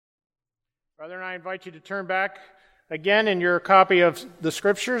Brethren, I invite you to turn back again in your copy of the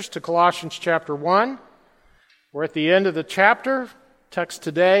Scriptures to Colossians chapter 1. We're at the end of the chapter. Text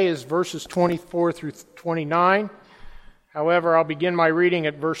today is verses 24 through 29. However, I'll begin my reading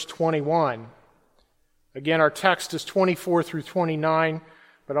at verse 21. Again, our text is 24 through 29,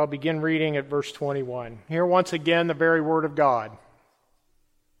 but I'll begin reading at verse 21. Here once again the very word of God.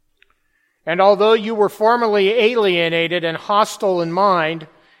 And although you were formerly alienated and hostile in mind,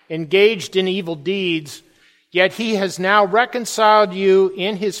 engaged in evil deeds, yet he has now reconciled you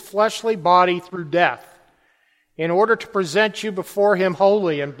in his fleshly body through death, in order to present you before him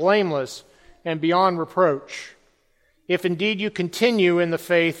holy and blameless and beyond reproach. If indeed you continue in the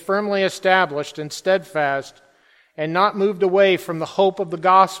faith, firmly established and steadfast, and not moved away from the hope of the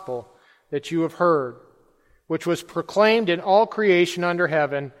gospel that you have heard, which was proclaimed in all creation under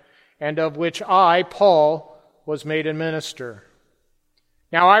heaven, and of which I, Paul, was made a minister.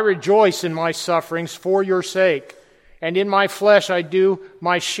 Now I rejoice in my sufferings for your sake, and in my flesh I do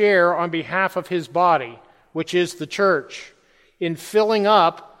my share on behalf of his body, which is the church, in filling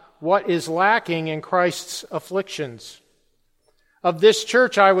up what is lacking in Christ's afflictions. Of this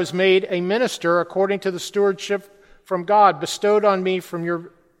church I was made a minister according to the stewardship from God bestowed on me for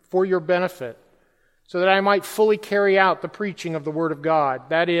your benefit, so that I might fully carry out the preaching of the Word of God,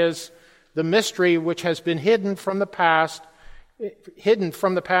 that is, the mystery which has been hidden from the past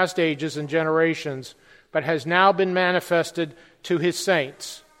ages and generations, but has now been manifested to his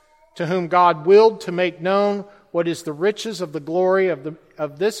saints, to whom God willed to make known what is the riches of the glory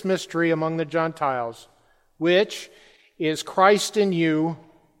of this mystery among the Gentiles, which is Christ in you,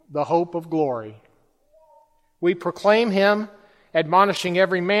 the hope of glory. We proclaim him, admonishing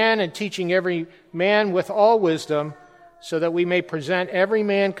every man and teaching every man with all wisdom, so that we may present every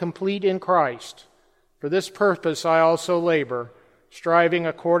man complete in Christ. For this purpose I also labor, striving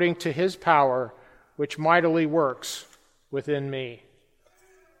according to his power, which mightily works within me.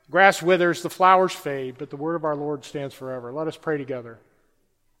 The grass withers, the flowers fade, but the word of our Lord stands forever. Let us pray together.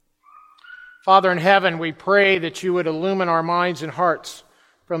 Father in heaven, we pray that you would illumine our minds and hearts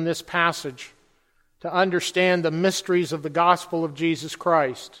from this passage to understand the mysteries of the gospel of Jesus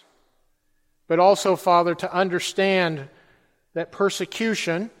Christ, but also, Father, to understand that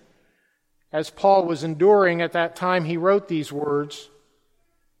persecution, as Paul was enduring at that time he wrote these words,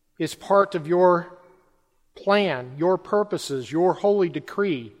 is part of your plan, your purposes, your holy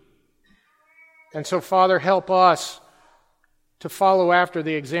decree. And so, Father, help us to follow after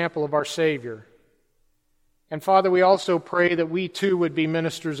the example of our Savior. And Father, we also pray that we too would be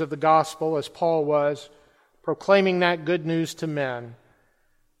ministers of the gospel, as Paul was, proclaiming that good news to men,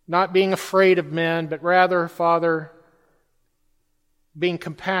 not being afraid of men, but rather, Father, being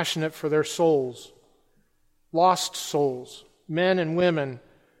compassionate for their souls, lost souls, men and women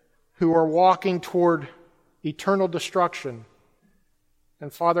who are walking toward eternal destruction.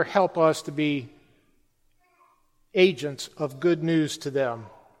 And Father, help us to be agents of good news to them,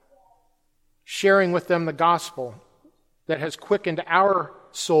 sharing with them the gospel that has quickened our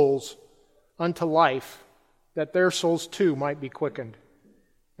souls unto life, that their souls too might be quickened.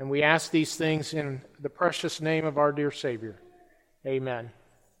 And we ask these things in the precious name of our dear Savior. Amen.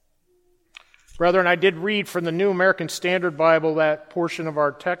 Brethren, I did read from the New American Standard Bible that portion of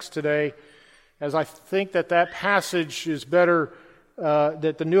our text today, as I think that passage is better,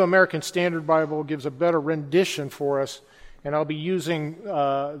 that the New American Standard Bible gives a better rendition for us, and I'll be using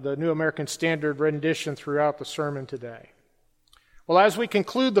the New American Standard rendition throughout the sermon today. Well, as we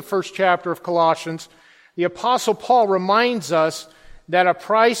conclude the first chapter of Colossians, the Apostle Paul reminds us that a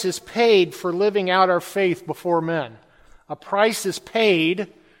price is paid for living out our faith before men. A price is paid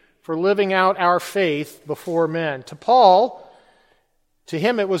for living out our faith before men. To Paul, to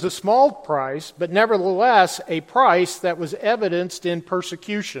him it was a small price, but nevertheless a price that was evidenced in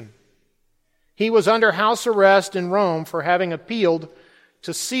persecution. He was under house arrest in Rome for having appealed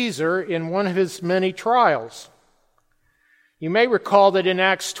to Caesar in one of his many trials. You may recall that in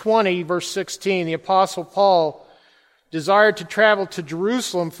Acts 20, verse 16, the Apostle Paul desired to travel to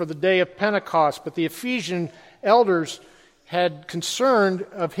Jerusalem for the day of Pentecost, but the Ephesian elders had concern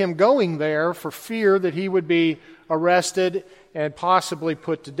of him going there for fear that he would be arrested and possibly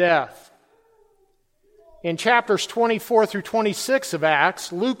put to death. In chapters 24 through 26 of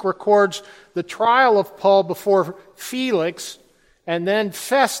Acts, Luke records the trial of Paul before Felix, and then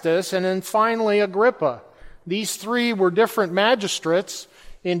Festus, and then finally Agrippa. These three were different magistrates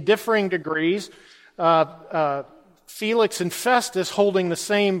in differing degrees. Felix and Festus holding the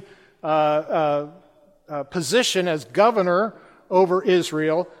same position as governor over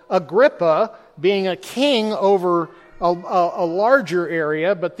Israel. Agrippa being a king over a larger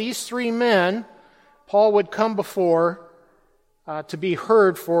area, but these three men, Paul would come before to be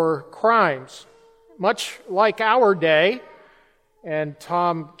heard for crimes. Much like our day, and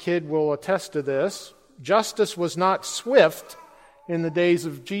Tom Kidd will attest to this, justice was not swift in the days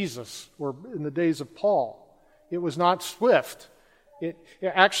of Jesus or in the days of Paul. It was not swift.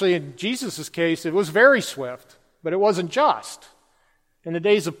 Actually, in Jesus' case, it was very swift, but it wasn't just. In the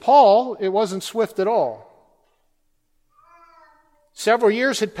days of Paul, it wasn't swift at all. Several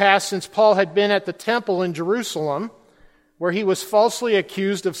years had passed since Paul had been at the temple in Jerusalem, where he was falsely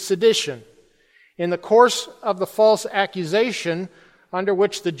accused of sedition. In the course of the false accusation under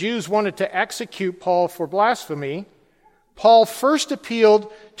which the Jews wanted to execute Paul for blasphemy, Paul first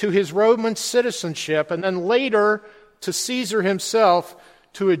appealed to his Roman citizenship and then later to Caesar himself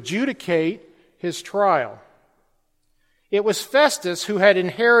to adjudicate his trial. It was Festus who had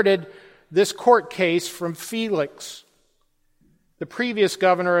inherited this court case from Felix, the previous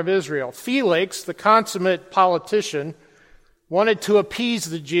governor of Israel. Felix, the consummate politician, wanted to appease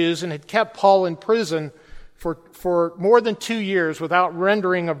the Jews and had kept Paul in prison for more than 2 years without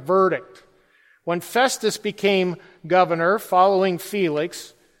rendering a verdict. When Festus became governor following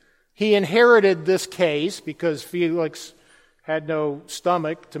Felix, he inherited this case because Felix had no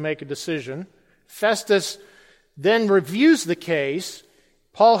stomach to make a decision. Festus then reviews the case.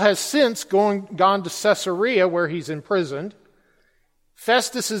 Paul has since gone to Caesarea where he's imprisoned.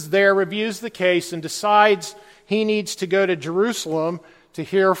 Festus is there, reviews the case, and decides he needs to go to Jerusalem to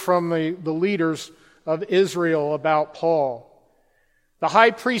hear from the leaders of Israel about Paul. The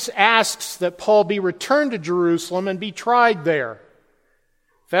high priest asks that Paul be returned to Jerusalem and be tried there.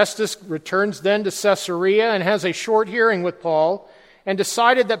 Festus returns then to Caesarea and has a short hearing with Paul and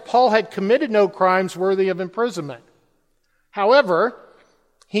decided that Paul had committed no crimes worthy of imprisonment. However,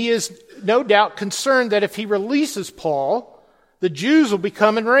 he is no doubt concerned that if he releases Paul, the Jews will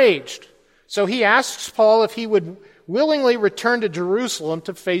become enraged. So he asks Paul if he would willingly return to Jerusalem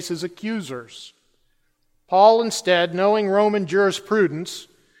to face his accusers. Paul instead, knowing Roman jurisprudence,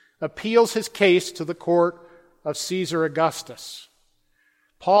 appeals his case to the court of Caesar Augustus.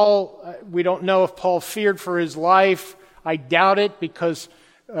 Paul, we don't know if Paul feared for his life. I doubt it, because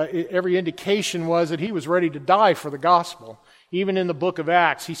every indication was that he was ready to die for the gospel. Even in the book of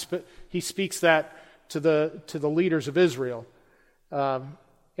Acts, he speaks that to the leaders of Israel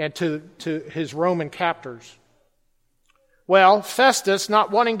and to his Roman captors. Well, Festus,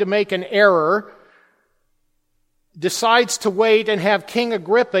 not wanting to make an error, decides to wait and have King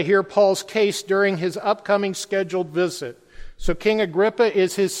Agrippa hear Paul's case during his upcoming scheduled visit. So King Agrippa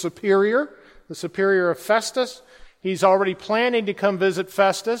is his superior, the superior of Festus. He's already planning to come visit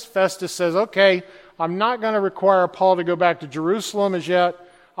Festus. Festus says, okay, I'm not going to require Paul to go back to Jerusalem as yet.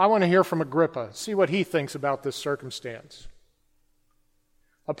 I want to hear from Agrippa, see what he thinks about this circumstance.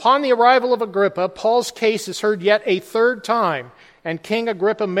 Upon the arrival of Agrippa, Paul's case is heard yet a third time, and King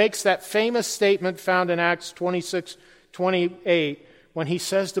Agrippa makes that famous statement found in Acts 26:28, when he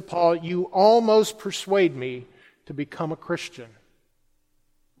says to Paul, "You almost persuade me to become a Christian."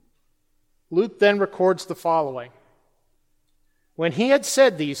 Luke then records the following. When he had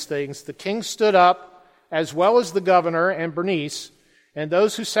said these things, the king stood up, as well as the governor and Bernice, and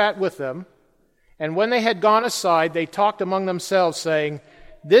those who sat with them. And when they had gone aside, they talked among themselves, saying,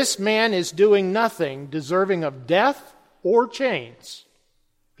 "This man is doing nothing deserving of death or chains."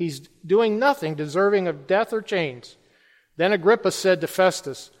 He's doing nothing deserving of death or chains. Then Agrippa said to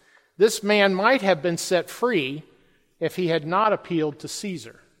Festus, "This man might have been set free if he had not appealed to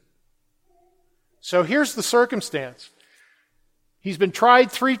Caesar." So here's the circumstance. He's been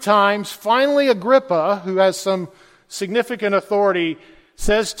tried 3 times. Finally, Agrippa, who has some significant authority,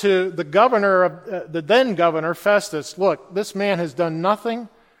 says to the governor, the then governor, Festus, "Look, this man has done nothing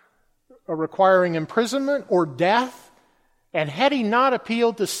requiring imprisonment or death, and had he not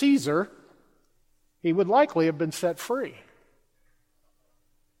appealed to Caesar, he would likely have been set free."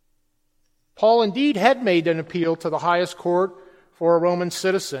 Paul indeed had made an appeal to the highest court for a Roman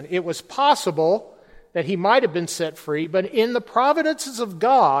citizen. It was possible that he might have been set free, but in the providences of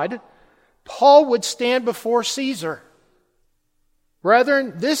God, Paul would stand before Caesar.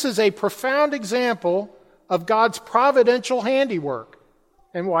 Brethren, this is a profound example of God's providential handiwork.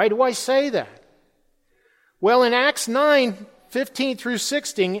 And why do I say that? Well, in Acts 9:15 through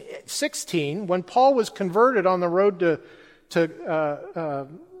 16, when Paul was converted on the road to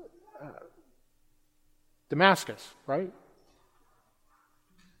Damascus, right?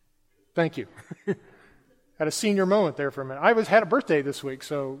 Thank you. Had a senior moment there for a minute. I had a birthday this week,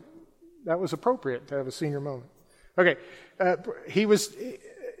 so that was appropriate to have a senior moment. Okay,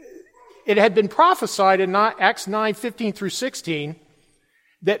 it had been prophesied in Acts 9:15 through 16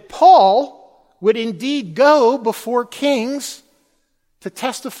 that Paul would indeed go before kings to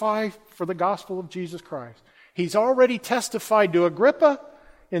testify for the gospel of Jesus Christ. He's already testified to Agrippa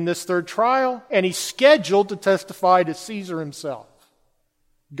in this third trial, and he's scheduled to testify to Caesar himself.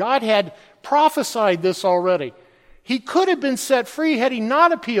 God had prophesied this already. He could have been set free had he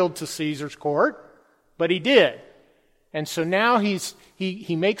not appealed to Caesar's court, but he did. And so now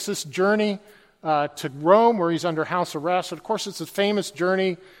he makes this journey to Rome where he's under house arrest. And of course, it's a famous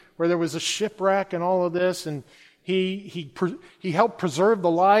journey where there was a shipwreck and all of this, and he helped preserve the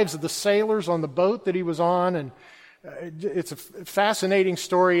lives of the sailors on the boat that he was on, and it's a fascinating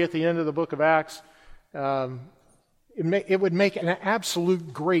story at the end of the book of Acts. It would make an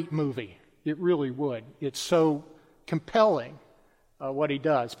absolute great movie. It really would. It's so compelling what he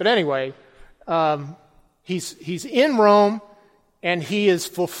does. But anyway, he's in Rome, and he is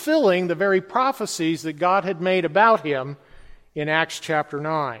fulfilling the very prophecies that God had made about him in Acts chapter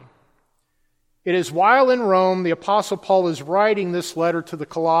 9. It is while in Rome the Apostle Paul is writing this letter to the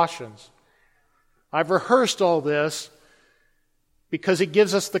Colossians. I've rehearsed all this because it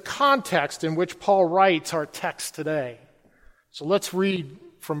gives us the context in which Paul writes our text today. So let's read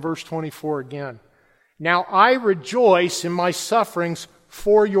from verse 24 again. Now I rejoice in my sufferings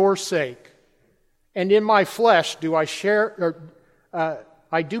for your sake, and in my flesh I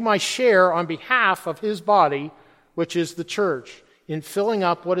do my share on behalf of his body, which is the church, in filling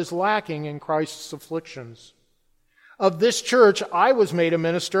up what is lacking in Christ's afflictions. Of this church I was made a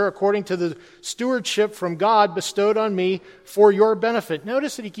minister according to the stewardship from God bestowed on me for your benefit.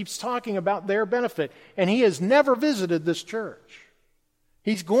 Notice that he keeps talking about their benefit, and he has never visited this church.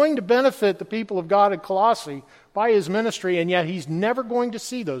 He's going to benefit the people of God at Colossae by his ministry, and yet he's never going to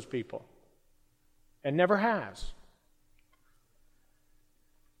see those people, and never has.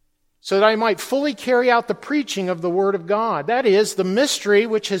 So that I might fully carry out the preaching of the Word of God. That is, the mystery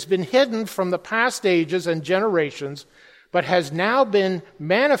which has been hidden from the past ages and generations, but has now been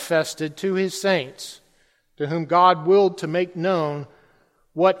manifested to his saints, to whom God willed to make known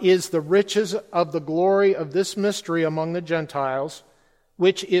what is the riches of the glory of this mystery among the Gentiles,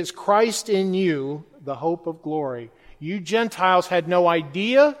 which is Christ in you, the hope of glory. You Gentiles had no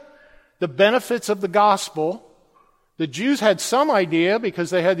idea the benefits of the gospel. The Jews had some idea because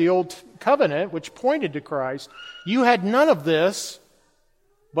they had the Old Covenant, which pointed to Christ. You had none of this,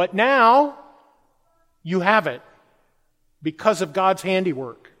 but now you have it because of God's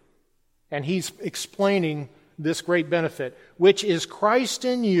handiwork. And he's explaining this great benefit, which is Christ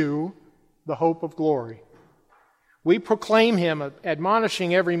in you, the hope of glory. We proclaim him,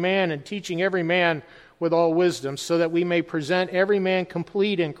 admonishing every man and teaching every man with all wisdom, so that we may present every man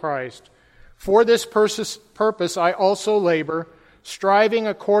complete in Christ. For this purpose I also labor, striving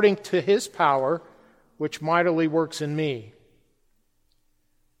according to his power, which mightily works in me.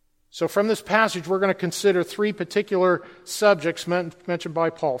 So from this passage, we're going to consider three particular subjects mentioned by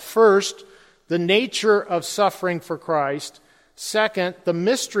Paul. First, the nature of suffering for Christ. Second, the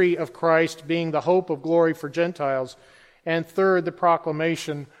mystery of Christ being the hope of glory for Gentiles. And third, the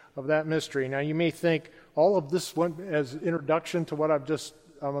proclamation of that mystery. Now you may think, all of this went as introduction to what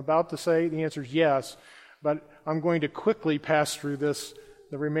I'm about to say. The answer is yes, but I'm going to quickly pass through the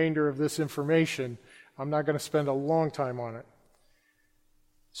remainder of this information. I'm not going to spend a long time on it.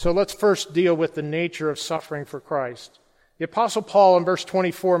 So let's first deal with the nature of suffering for Christ. The Apostle Paul in verse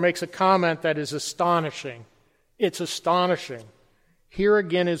 24 makes a comment that is astonishing. It's astonishing. Hear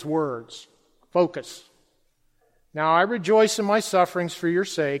again his words. Focus. Now I rejoice in my sufferings for your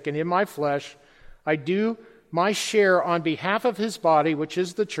sake, and in my flesh I do my share on behalf of his body, which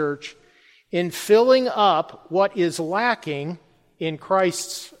is the church, in filling up what is lacking in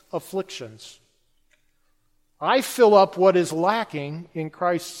Christ's afflictions. I fill up what is lacking in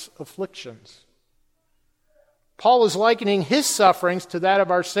Christ's afflictions. Paul is likening his sufferings to that of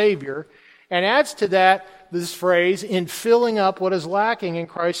our Savior, and adds to that this phrase, in filling up what is lacking in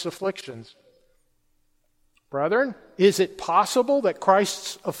Christ's afflictions. Brethren, is it possible that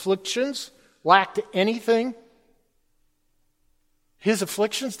Christ's afflictions lacked anything? His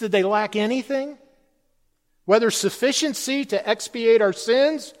afflictions, did they lack anything? Whether sufficiency to expiate our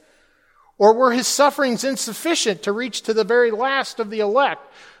sins, or were his sufferings insufficient to reach to the very last of the elect,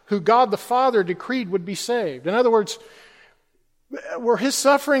 who God the Father decreed would be saved? In other words, were his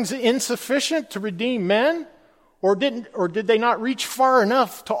sufferings insufficient to redeem men, or did they not reach far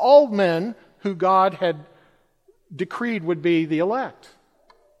enough to all men who God had decreed would be the elect?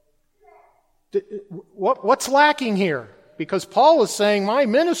 What's lacking here? Because Paul is saying my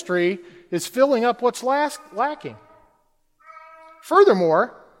ministry is filling up what's lacking.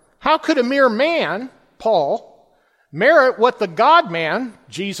 Furthermore, how could a mere man, Paul, merit what the God-man,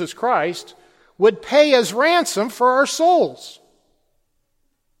 Jesus Christ, would pay as ransom for our souls?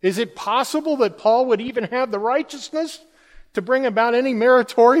 Is it possible that Paul would even have the righteousness to bring about any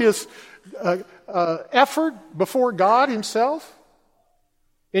meritorious effort before God himself?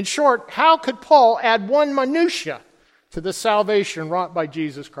 In short, how could Paul add one minutia to the salvation wrought by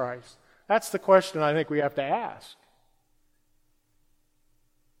Jesus Christ? That's the question I think we have to ask.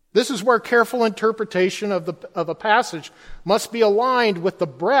 This is where careful interpretation of a passage must be aligned with the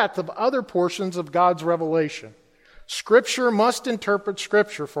breadth of other portions of God's revelation. Scripture must interpret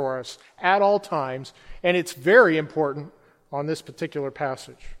Scripture for us at all times, and it's very important on this particular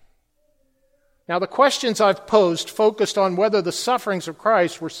passage. Now, the questions I've posed focused on whether the sufferings of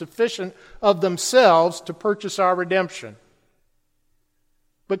Christ were sufficient of themselves to purchase our redemption.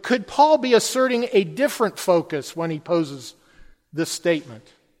 But could Paul be asserting a different focus when he poses this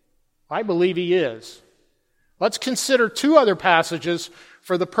statement? I believe he is. Let's consider two other passages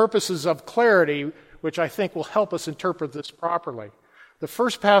for the purposes of clarity, which I think will help us interpret this properly. The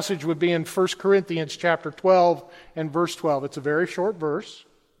first passage would be in 1 Corinthians chapter 12 and verse 12. It's a very short verse.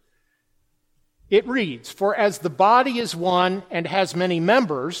 It reads, "For as the body is one and has many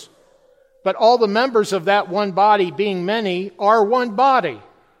members, but all the members of that one body, being many, are one body,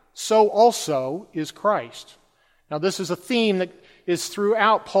 so also is Christ." Now, this is a theme that is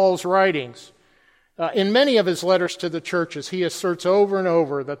throughout Paul's writings. In many of his letters to the churches, he asserts over and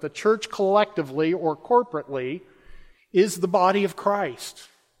over that the church collectively or corporately is the body of Christ.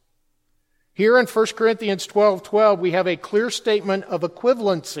 Here in 1 Corinthians 12:12, we have a clear statement of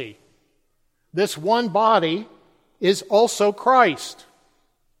equivalency. This one body is also Christ.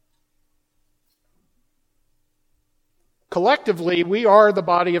 Collectively, we are the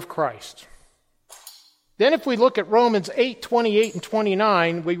body of Christ. Then if we look at Romans 8:28 and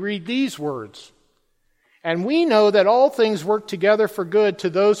 29, we read these words, "And we know that all things work together for good to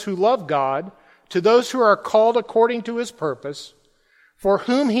those who love God, to those who are called according to his purpose. For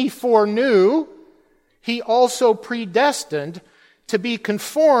whom he foreknew, he also predestined to be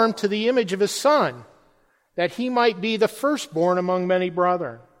conformed to the image of his Son, that he might be the firstborn among many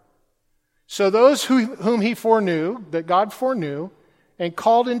brethren." So those whom he foreknew, that God foreknew, and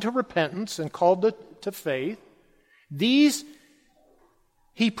called into repentance and called to faith, these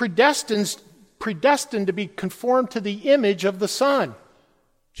he predestined to be conformed to the image of the Son,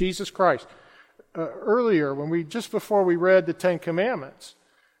 Jesus Christ. Earlier, just before we read the Ten Commandments,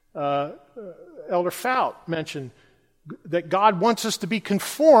 Elder Fout mentioned that God wants us to be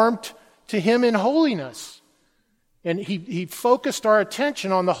conformed to him in holiness. And he focused our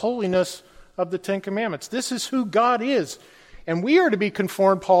attention on the holiness of the Ten Commandments. This is who God is. And we are to be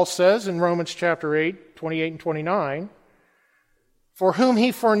conformed, Paul says in Romans chapter 8, 28 and 29. "For whom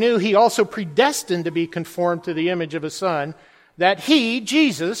he foreknew, he also predestined to be conformed to the image of his Son, that he,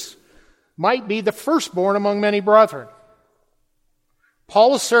 Jesus, might be the firstborn among many brethren."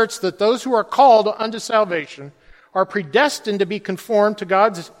 Paul asserts that those who are called unto salvation are predestined to be conformed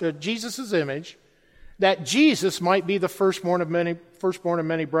to Jesus' image, that Jesus might be the firstborn of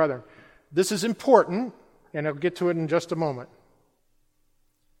many brethren. This is important, and I'll get to it in just a moment.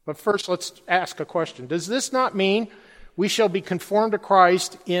 But first, let's ask a question. Does this not mean we shall be conformed to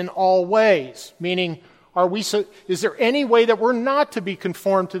Christ in all ways? Meaning, is there any way that we're not to be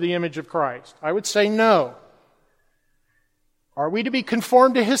conformed to the image of Christ? I would say no. Are we to be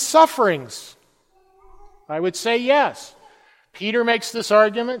conformed to his sufferings? I would say yes. Peter makes this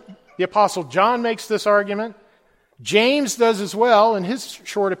argument. The Apostle John makes this argument. James does as well in his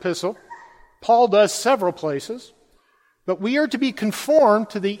short epistle. Paul does several places. But we are to be conformed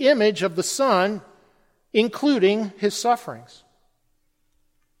to the image of the Son, including his sufferings.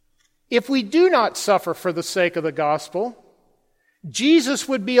 If we do not suffer for the sake of the gospel, Jesus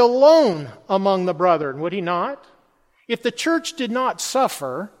would be alone among the brethren, would he not? If the church did not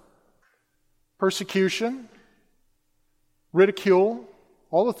suffer persecution, ridicule,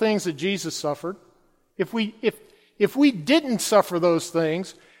 all the things that Jesus suffered, if we didn't suffer those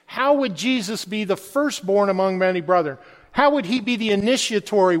things, how would Jesus be the firstborn among many brethren? How would he be the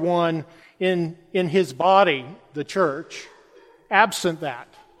initiatory one in his body, the church, absent that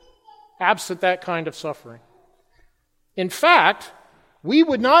kind of suffering? In fact, we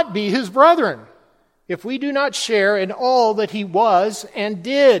would not be his brethren if we do not share in all that he was and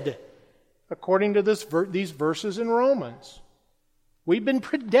did, according to these verses in Romans. We've been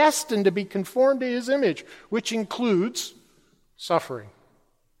predestined to be conformed to his image, which includes suffering.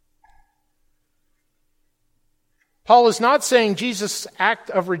 Paul is not saying Jesus' act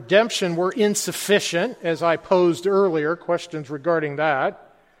of redemption were insufficient, as I posed earlier, questions regarding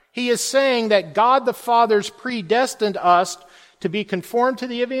that. He is saying that God the Father's predestined us to be conformed to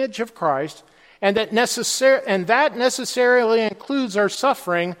the image of Christ, and that necessarily includes our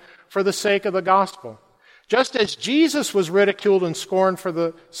suffering for the sake of the gospel. Just as Jesus was ridiculed and scorned for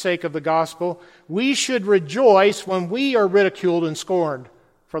the sake of the gospel, we should rejoice when we are ridiculed and scorned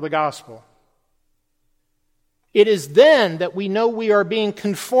for the gospel. It is then that we know we are being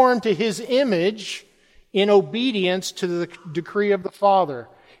conformed to His image in obedience to the decree of the Father.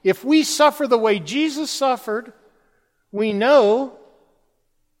 If we suffer the way Jesus suffered, we know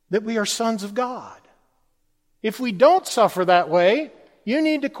that we are sons of God. If we don't suffer that way, you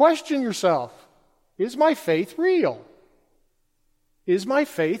need to question yourself. Is my faith real? Is my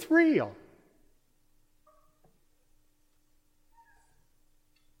faith real?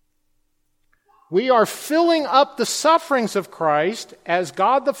 We are filling up the sufferings of Christ as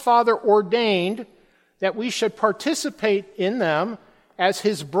God the Father ordained that we should participate in them as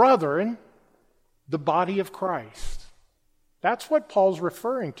His brethren, the body of Christ. That's what Paul's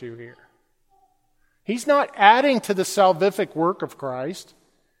referring to here. He's not adding to the salvific work of Christ.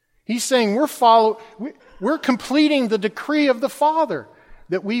 He's saying we're completing the decree of the Father,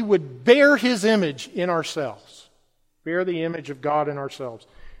 that we would bear His image in ourselves. Bear the image of God in ourselves.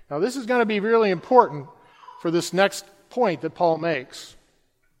 Now, this is going to be really important for this next point that Paul makes.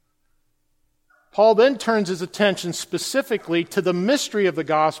 Paul then turns his attention specifically to the mystery of the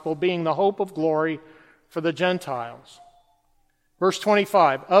gospel being the hope of glory for the Gentiles. Verse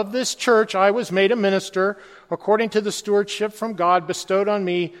 25, of this church I was made a minister according to the stewardship from God bestowed on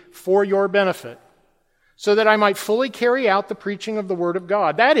me for your benefit, so that I might fully carry out the preaching of the word of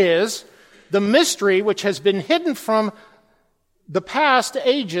God. That is, the mystery which has been hidden from the past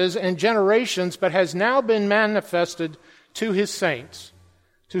ages and generations, but has now been manifested to His saints,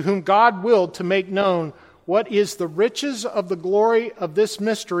 to whom God willed to make known what is the riches of the glory of this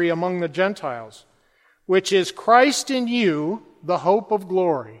mystery among the Gentiles, which is Christ in you, the hope of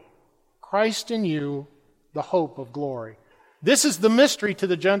glory. Christ in you, the hope of glory. This is the mystery to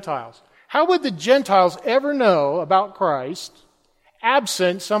the Gentiles. How would the Gentiles ever know about Christ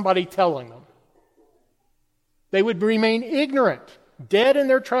absent somebody telling them? They would remain ignorant, dead in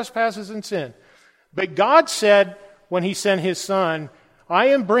their trespasses and sin. But God said when He sent His Son,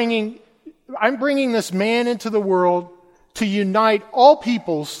 I'm bringing this man into the world to unite all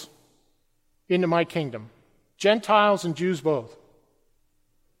peoples into my kingdom. Gentiles and Jews both.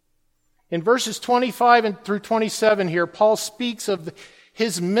 In verses 25 and through 27 here, Paul speaks of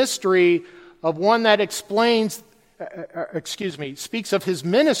his mystery of one that speaks of his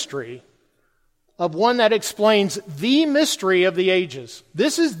ministry of one that explains the mystery of the ages.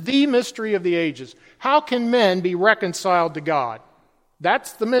 This is the mystery of the ages. How can men be reconciled to God?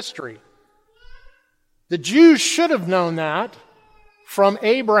 That's the mystery. The Jews should have known that from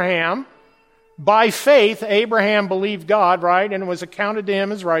Abraham. By faith, Abraham believed God, right? And it was accounted to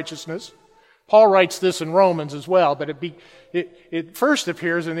him as righteousness. Paul writes this in Romans as well, but it first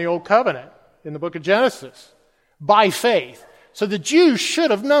appears in the Old Covenant, in the book of Genesis. By faith. So the Jews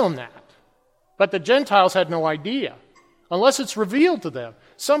should have known that. But the Gentiles had no idea, unless it's revealed to them.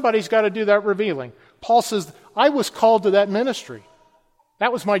 Somebody's got to do that revealing. Paul says, I was called to that ministry.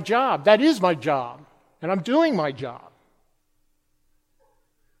 That was my job. That is my job. And I'm doing my job.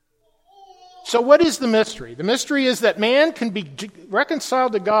 So what is the mystery? The mystery is that man can be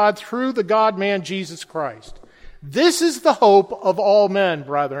reconciled to God through the God-man Jesus Christ. This is the hope of all men,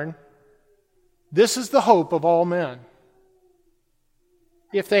 brethren. This is the hope of all men.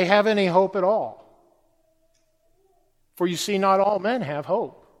 If they have any hope at all. For you see, not all men have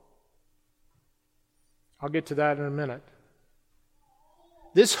hope. I'll get to that in a minute.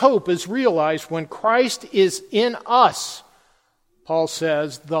 This hope is realized when Christ is in us. Paul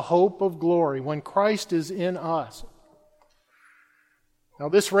says, the hope of glory, when Christ is in us. Now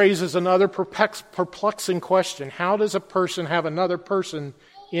this raises another perplexing question. How does a person have another person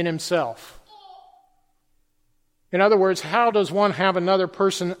in himself? In other words, how does one have another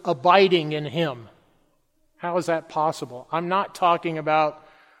person abiding in him? How is that possible? I'm not talking about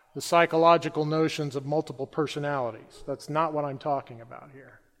the psychological notions of multiple personalities. That's not what I'm talking about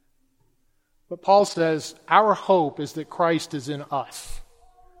here. But Paul says, our hope is that Christ is in us.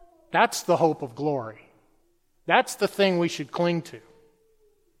 That's the hope of glory. That's the thing we should cling to.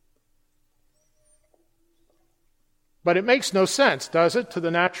 But it makes no sense, does it, to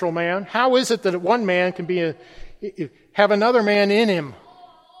the natural man? How is it that one man can have another man in him?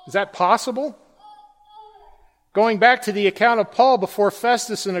 Is that possible? Going back to the account of Paul before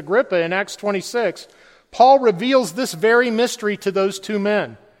Festus and Agrippa in Acts 26, Paul reveals this very mystery to those two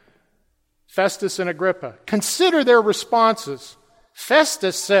men, Festus and Agrippa. Consider their responses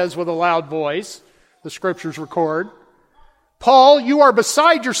Festus says with a loud voice, the scriptures record, "Paul, you are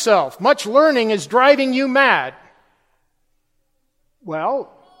beside yourself. Much learning is driving you mad."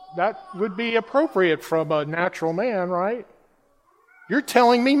 Well, that would be appropriate from a natural man, right? You're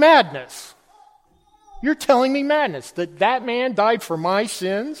telling me madness. You're telling me madness. That man died for my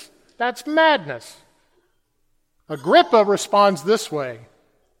sins? That's madness. Agrippa responds this way,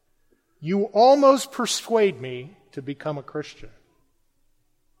 "You almost persuade me to become a Christian."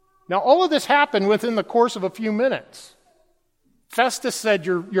 Now, all of this happened within the course of a few minutes. Festus said,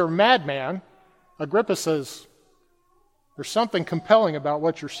 you're a madman. Agrippa says, there's something compelling about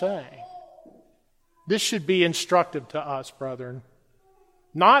what you're saying. This should be instructive to us, brethren.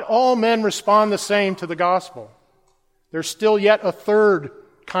 Not all men respond the same to the gospel. There's still yet a third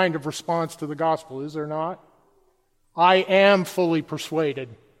kind of response to the gospel, is there not? I am fully persuaded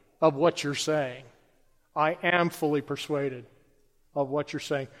of what you're saying. I am fully persuaded of what you're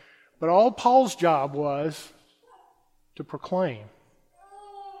saying. But all Paul's job was to proclaim.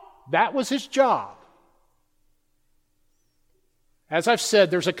 That was his job. As I've said,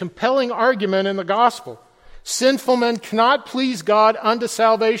 there's a compelling argument in the gospel. Sinful men cannot please God unto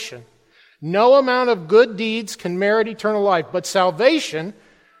salvation. No amount of good deeds can merit eternal life, but salvation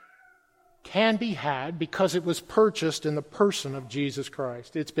can be had because it was purchased in the person of Jesus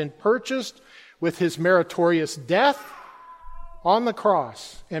Christ. It's been purchased with his meritorious death on the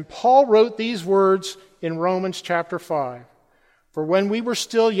cross. And Paul wrote these words in Romans chapter 5. For when we were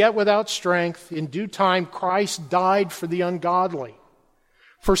still yet without strength, in due time Christ died for the ungodly.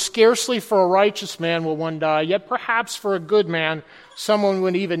 For scarcely for a righteous man will one die, yet perhaps for a good man someone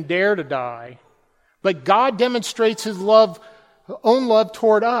would even dare to die. But God demonstrates his own love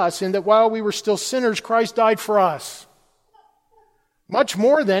toward us in that while we were still sinners, Christ died for us. Much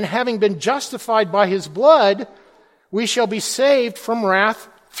more then, having been justified by his blood, we shall be saved from wrath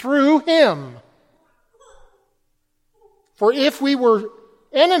through him. For if we were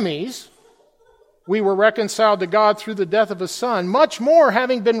enemies, we were reconciled to God through the death of his Son. Much more,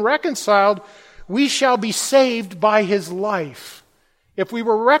 having been reconciled, we shall be saved by his life. If we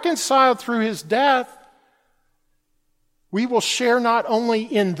were reconciled through his death, we will share not only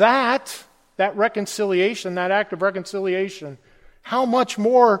in that reconciliation, that act of reconciliation. How much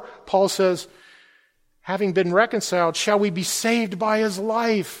more, Paul says, having been reconciled, shall we be saved by his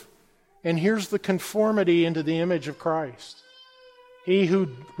life? And here's the conformity into the image of Christ. He who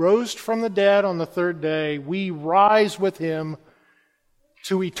rose from the dead on the third day, we rise with him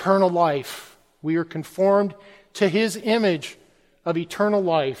to eternal life. We are conformed to his image of eternal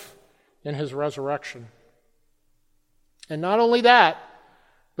life in his resurrection. And not only that,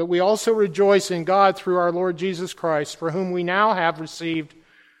 but we also rejoice in God through our Lord Jesus Christ, for whom we now have received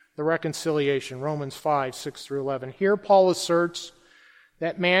the reconciliation. Romans 5, 6 through 11. Here Paul asserts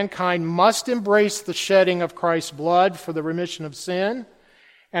that mankind must embrace the shedding of Christ's blood for the remission of sin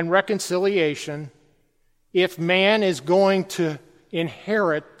and reconciliation if man is going to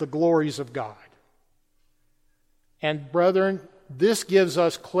inherit the glories of God. And brethren, this gives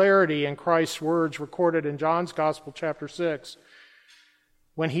us clarity in Christ's words recorded in John's Gospel, chapter 6,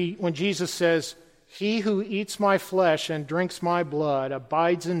 when Jesus says, "He who eats my flesh and drinks my blood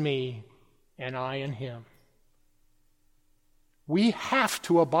abides in me, and I in him." We have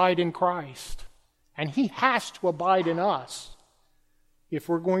to abide in Christ, and he has to abide in us if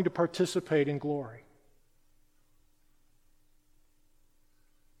we're going to participate in glory.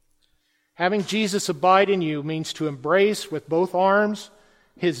 Having Jesus abide in you means to embrace with both arms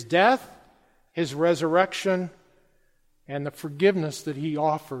his death, his resurrection, and the forgiveness that he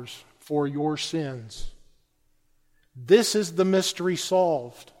offers for your sins. This is the mystery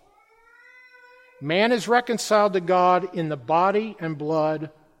solved. Man is reconciled to God in the body and blood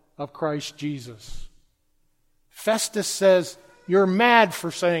of Christ Jesus. Festus says, "You're mad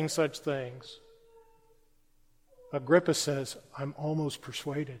for saying such things." Agrippa says, "I'm almost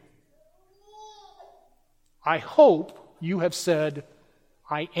persuaded." I hope you have said,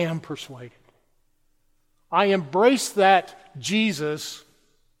 "I am persuaded." I embrace that Jesus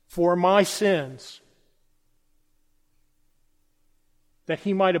for my sins, that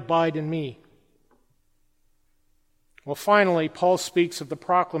he might abide in me. Well, finally, Paul speaks of the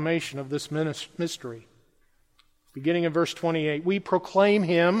proclamation of this mystery. Beginning in verse 28, "We proclaim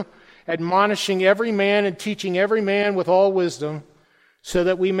him, admonishing every man and teaching every man with all wisdom, so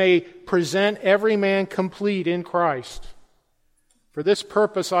that we may present every man complete in Christ. For this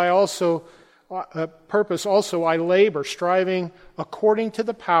purpose also I labor, striving according to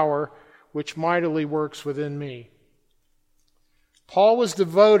the power which mightily works within me." Paul was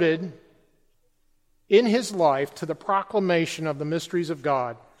devoted in his life to the proclamation of the mysteries of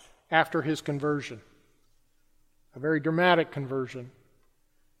God after his conversion. A very dramatic conversion.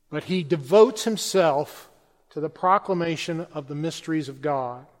 But he devotes himself to the proclamation of the mysteries of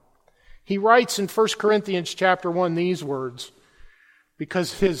God. He writes in 1 Corinthians chapter 1 these words,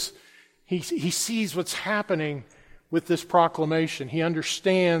 because he sees what's happening with this proclamation. He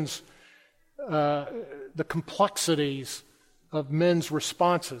understands the complexities of men's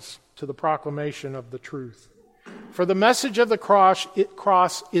responses to the proclamation of the truth. For the message of the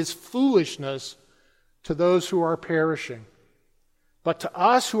cross is foolishness to those who are perishing. But to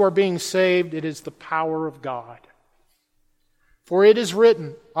us who are being saved, it is the power of God. For it is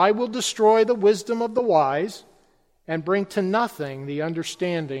written, I will destroy the wisdom of the wise and bring to nothing the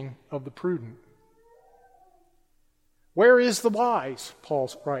understanding of the prudent. Where is the wise,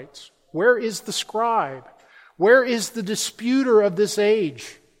 Paul writes? Where is the scribe? Where is the disputer of this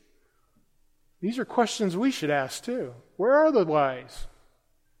age? These are questions we should ask too. Where are the wise?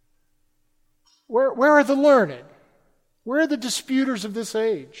 Where are the learned? Where are the disputers of this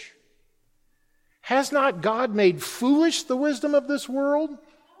age? Has not God made foolish the wisdom of this world?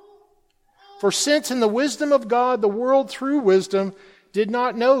 For since in the wisdom of God, the world through wisdom did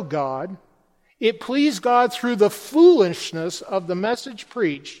not know God, it pleased God through the foolishness of the message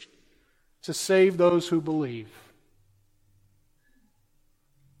preached to save those who believe.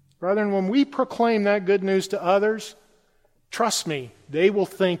 Brethren, when we proclaim that good news to others, trust me, they will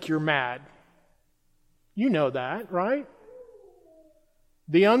think you're mad. You know that, right?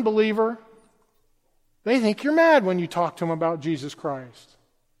 The unbeliever, they think you're mad when you talk to them about Jesus Christ.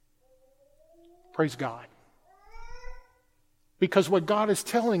 Praise God. Because what God is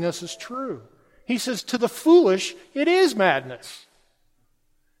telling us is true. He says, to the foolish, it is madness.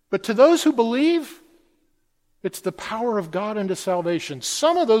 But to those who believe, it's the power of God unto salvation.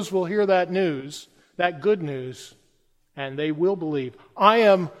 Some of those will hear that news, that good news, and they will believe. I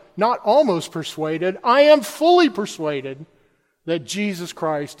am not almost persuaded, I am fully persuaded that Jesus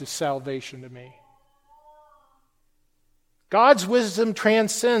Christ is salvation to me. God's wisdom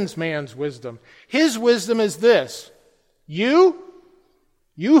transcends man's wisdom. His wisdom is this: you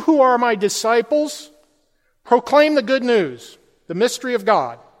who are my disciples, proclaim the good news, the mystery of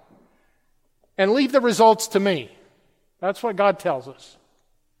God, and leave the results to me. That's what God tells us.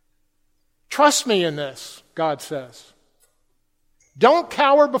 Trust me in this, God says. Don't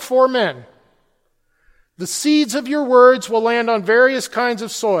cower before men. The seeds of your words will land on various kinds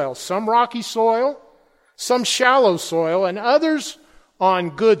of soil, some rocky soil, some shallow soil, and others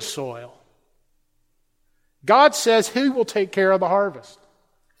on good soil. God says He will take care of the harvest.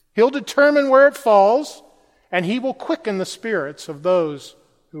 He'll determine where it falls, and He will quicken the spirits of those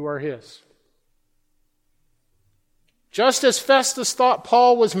who are His. Just as Festus thought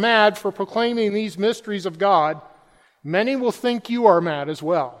Paul was mad for proclaiming these mysteries of God, many will think you are mad as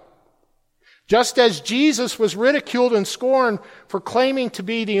well. Just as Jesus was ridiculed and scorned for claiming to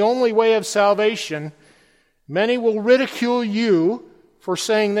be the only way of salvation, many will ridicule you for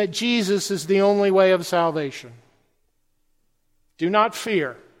saying that Jesus is the only way of salvation. Do not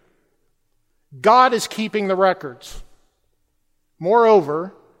fear. God is keeping the records.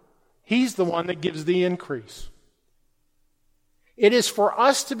 Moreover, He's the one that gives the increase. It is for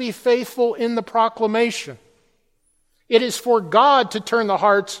us to be faithful in the proclamation. It is for God to turn the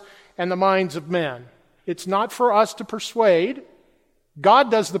hearts and the minds of men. It's not for us to persuade.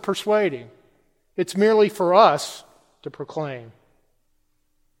 God does the persuading. It's merely for us to proclaim.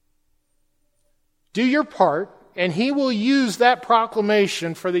 Do your part, and He will use that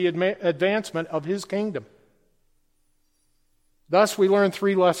proclamation for the advancement of His kingdom. Thus, we learn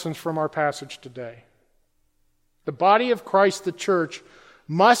 3 lessons from our passage today. The body of Christ, the church,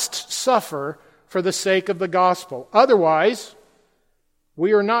 must suffer for the sake of the gospel. Otherwise,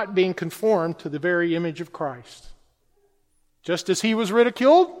 we are not being conformed to the very image of Christ. Just as He was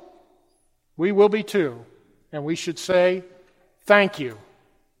ridiculed, we will be too. And we should say, thank you.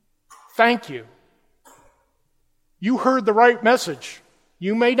 Thank you. You heard the right message.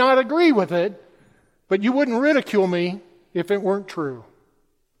 You may not agree with it, but you wouldn't ridicule me if it weren't true.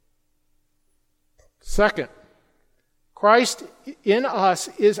 Second, Christ in us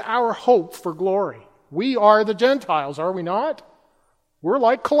is our hope for glory. We are the Gentiles, are we not? We're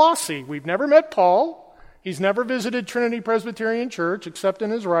like Colossae. We've never met Paul. He's never visited Trinity Presbyterian Church except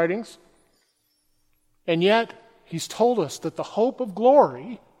in his writings. And yet, he's told us that the hope of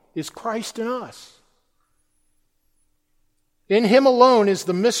glory is Christ in us. In Him alone is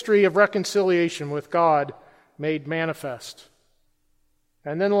the mystery of reconciliation with God made manifest.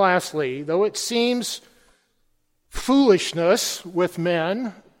 And then lastly, though it seems foolishness with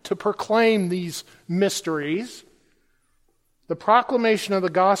men to proclaim these mysteries. The proclamation of the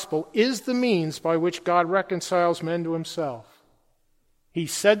gospel is the means by which God reconciles men to himself. He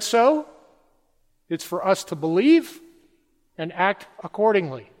said so. It's for us to believe and act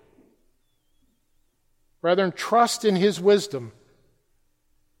accordingly. Brethren, trust in his wisdom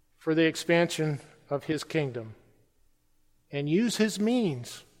for the expansion of his kingdom, and use his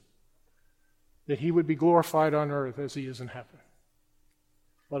means that he would be glorified on earth as he is in heaven.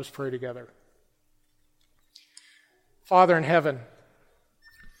 Let us pray together. Father in heaven,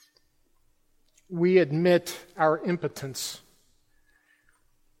 we admit our impotence.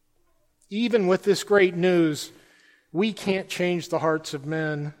 Even with this great news, we can't change the hearts of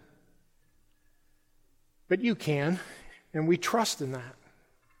men, but you can, and we trust in that.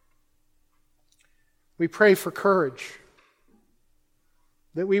 We pray for courage,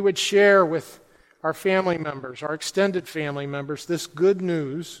 that we would share with our family members, our extended family members, this good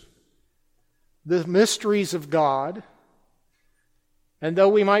news, the mysteries of God. And though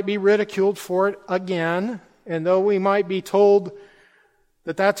we might be ridiculed for it again, and though we might be told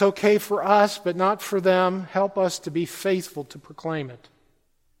that that's okay for us but not for them, help us to be faithful to proclaim it.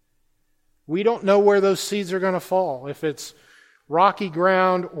 We don't know where those seeds are going to fall, if it's rocky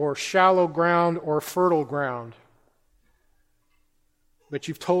ground or shallow ground or fertile ground. But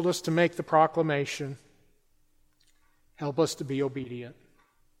you've told us to make the proclamation. Help us to be obedient.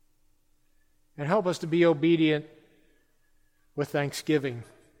 And help us to be obedient with thanksgiving.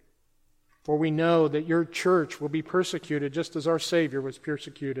 For we know that your church will be persecuted just as our Savior was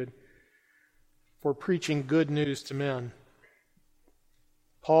persecuted for preaching good news to men.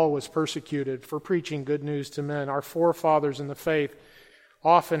 Paul was persecuted for preaching good news to men. Our forefathers in the faith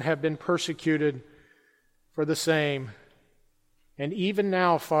often have been persecuted for the same. And even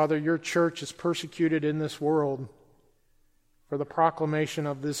now, Father, your church is persecuted in this world for the proclamation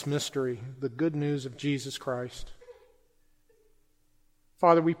of this mystery, the good news of Jesus Christ.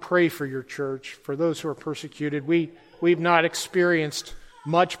 Father, we pray for your church, for those who are persecuted. We've not experienced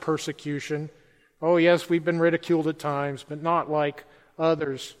much persecution. Oh, yes, we've been ridiculed at times, but not like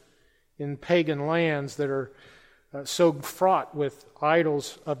others in pagan lands that are so fraught with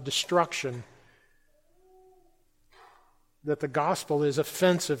idols of destruction that the gospel is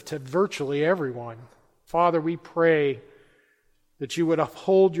offensive to virtually everyone. Father, we pray that you would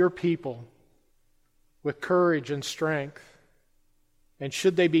uphold your people with courage and strength. And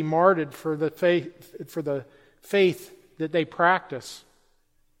should they be martyred for the faith that they practice,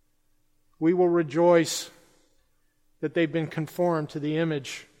 we will rejoice that they've been conformed to the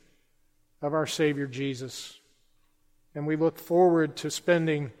image of our Savior Jesus. And we look forward to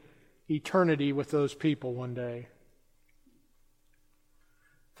spending eternity with those people one day.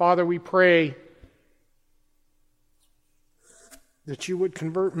 Father, we pray that you would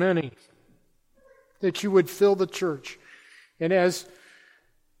convert many, that you would fill the church. And as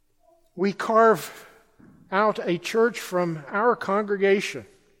we carve out a church from our congregation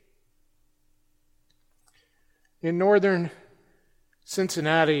in northern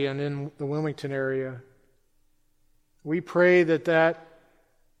Cincinnati and in the Wilmington area, we pray that that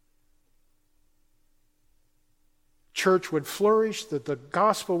church would flourish, that the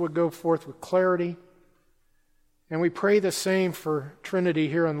gospel would go forth with clarity. And we pray the same for Trinity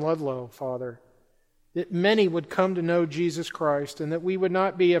here in Ludlow, Father, that many would come to know Jesus Christ and that we would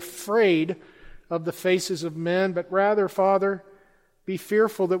not be afraid of the faces of men, but rather, Father, be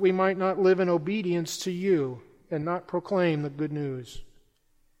fearful that we might not live in obedience to you and not proclaim the good news.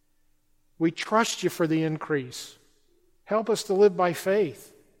 We trust you for the increase. Help us to live by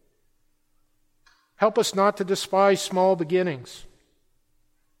faith. Help us not to despise small beginnings.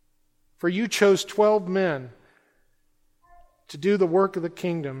 For you chose 12 men to do the work of the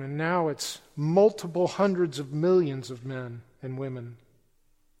kingdom, and now it's multiple hundreds of millions of men and women.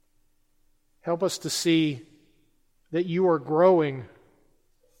 Help us to see that you are growing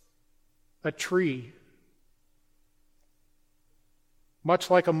a tree,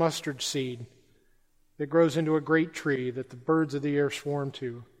 much like a mustard seed that grows into a great tree that the birds of the air swarm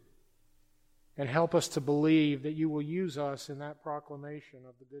to. And help us to believe that you will use us in that proclamation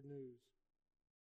of the good news.